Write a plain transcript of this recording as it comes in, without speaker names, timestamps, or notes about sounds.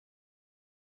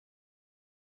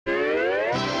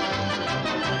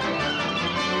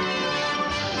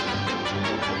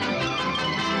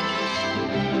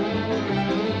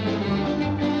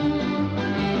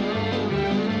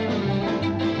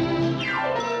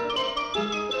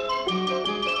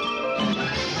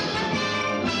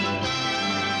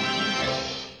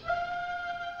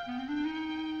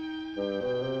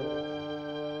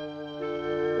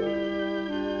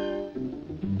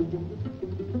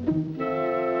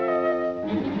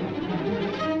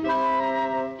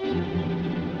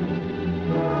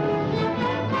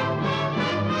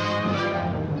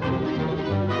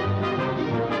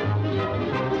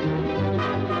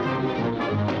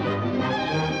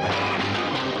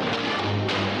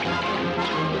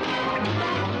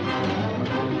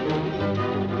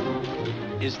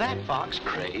Is that fox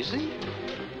crazy?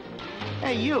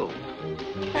 Hey, you.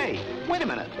 Hey, wait a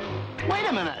minute. Wait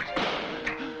a minute.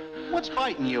 What's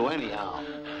biting you, anyhow?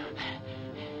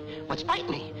 What's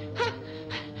biting me? Huh?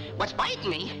 What's biting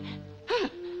me? Huh?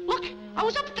 Look, I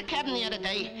was up at the cabin the other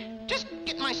day, just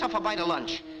getting myself a bite of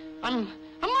lunch. I'm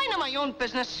minding my own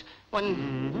business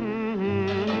when...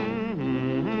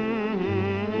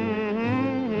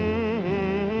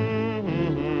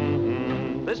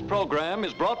 This program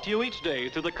is brought to you each day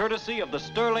through the courtesy of the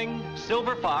Sterling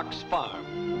Silver Fox Farm.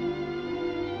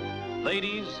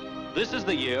 Ladies, this is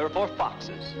the year for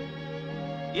foxes.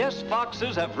 Yes,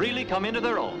 foxes have really come into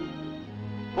their own.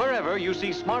 Wherever you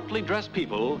see smartly dressed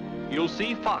people, you'll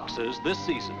see foxes this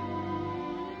season.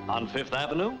 On Fifth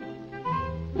Avenue,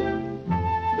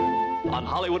 on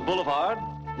Hollywood Boulevard,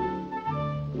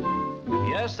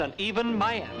 yes, and even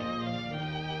Miami.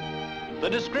 The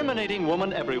discriminating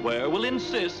woman everywhere will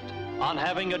insist on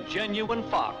having a genuine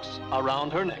fox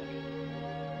around her neck.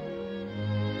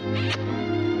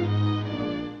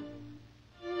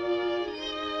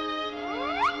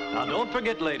 Now don't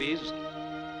forget, ladies,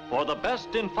 for the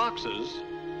best in foxes,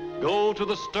 go to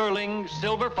the Sterling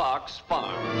Silver Fox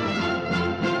Farm.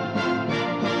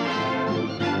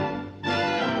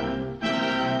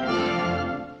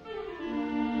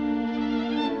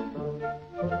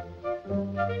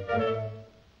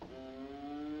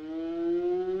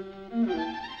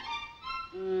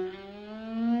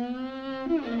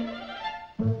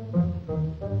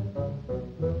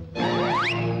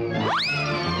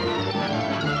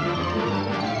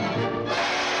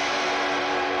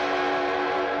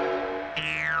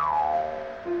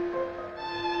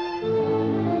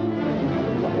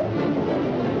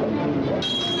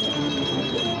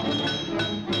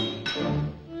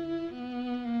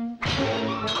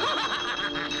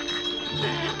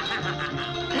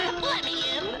 Let me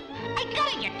in. I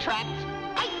gotta get trapped.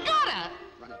 I gotta.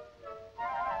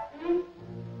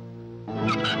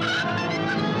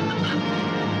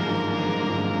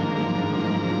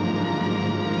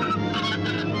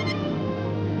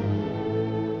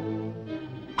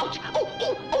 Ouch!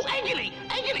 Oh, Angelie!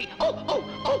 Angelie!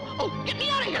 Oh, get me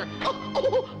out of here!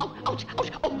 Oh, ouch,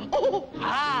 oh.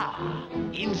 Ah,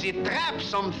 in the trap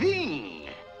something.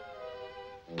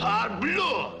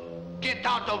 Parbleu! Get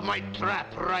out of my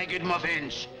trap, ragged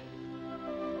muffins.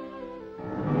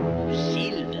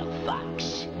 Silver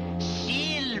Fox.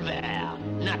 Silver.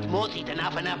 Not multi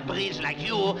enough breeze like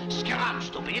you. Scram,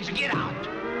 stupids, get out.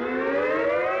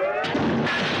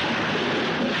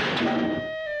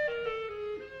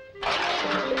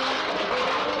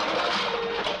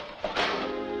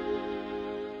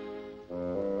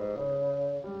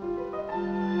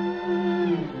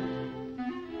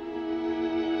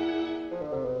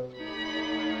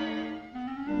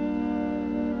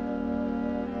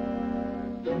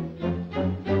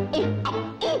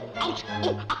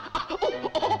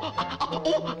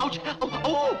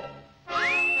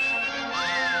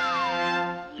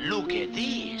 Look at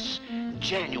this.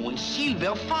 Genuine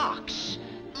silver fox.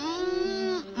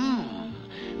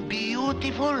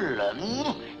 Beautiful.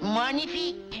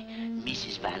 Magnifique.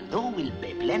 Mrs. Van Loo will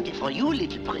pay plenty for you,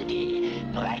 little pretty.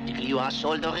 Practically you are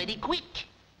sold already quick.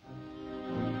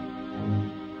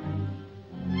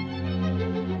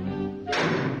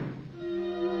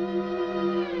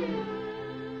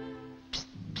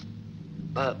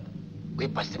 Bub, we're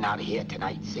busting out of here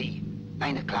tonight, see?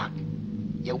 9 o'clock.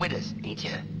 You're with us, ain't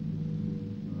you?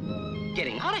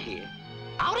 Getting out of here?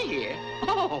 Out of here?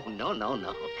 Oh, no.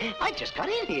 I just got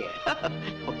in here.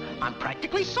 I'm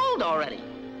practically sold already.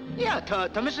 Yeah, to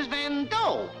Mrs. Van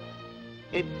Doe.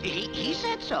 He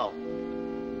said so.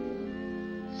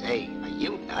 Say, are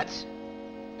you nuts?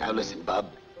 Now listen, Bub.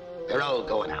 We're all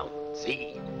going out,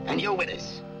 see? And you're with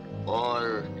us.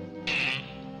 Or...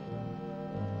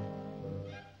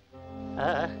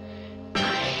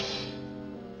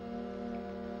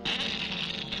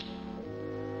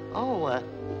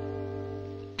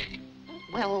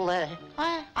 Well,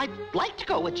 I'd like to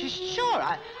go with you, sure.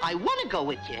 I want to go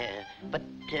with you, but,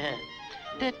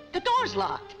 the door's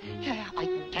locked. I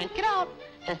can't get out.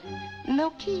 No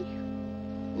key.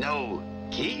 No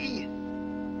key?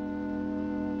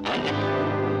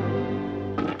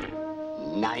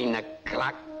 9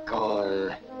 o'clock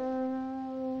or...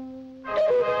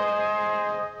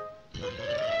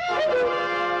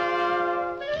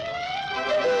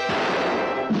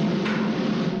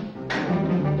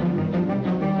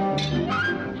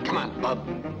 Come on, Bub.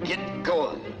 Get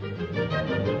going.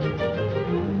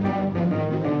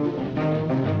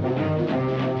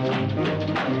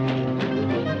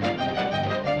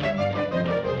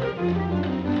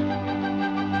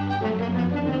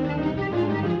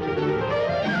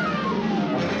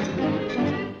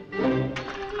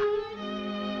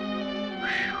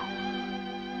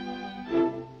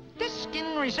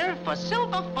 a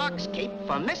silver fox cape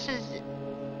for Mrs.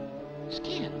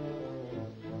 Skin.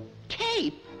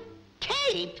 Cape?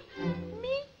 Cape?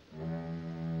 Me?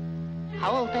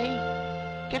 How'll they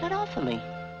get it off of me?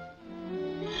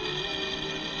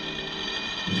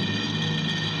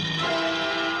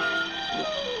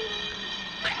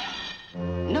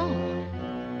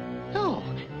 No,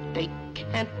 they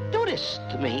can't do this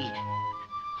to me.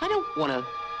 I don't want to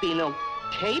be no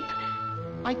cape.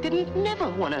 I didn't never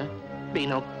want to be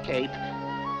no cape.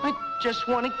 I just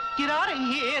want to get out of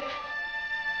here.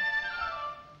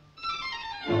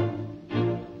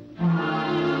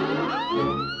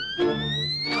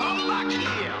 Come back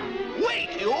here!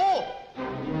 Wait, you!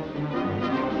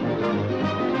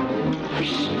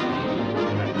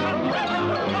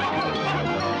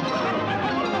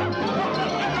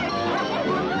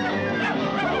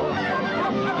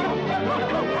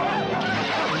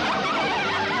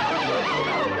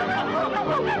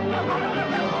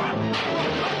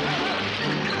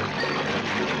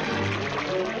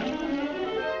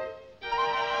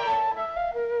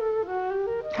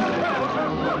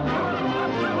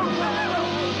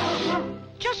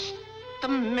 Just a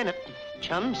minute,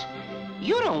 chums.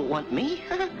 You don't want me.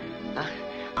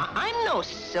 I'm no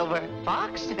silver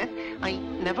fox. I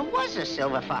never was a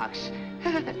silver fox.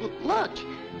 Look.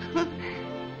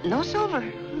 No silver.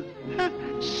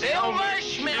 Silver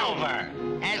schmilver,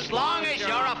 as long as you're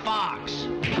a fox.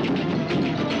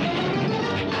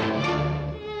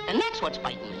 And that's what's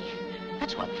biting me.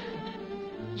 That's what.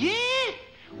 Yeah?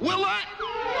 Well,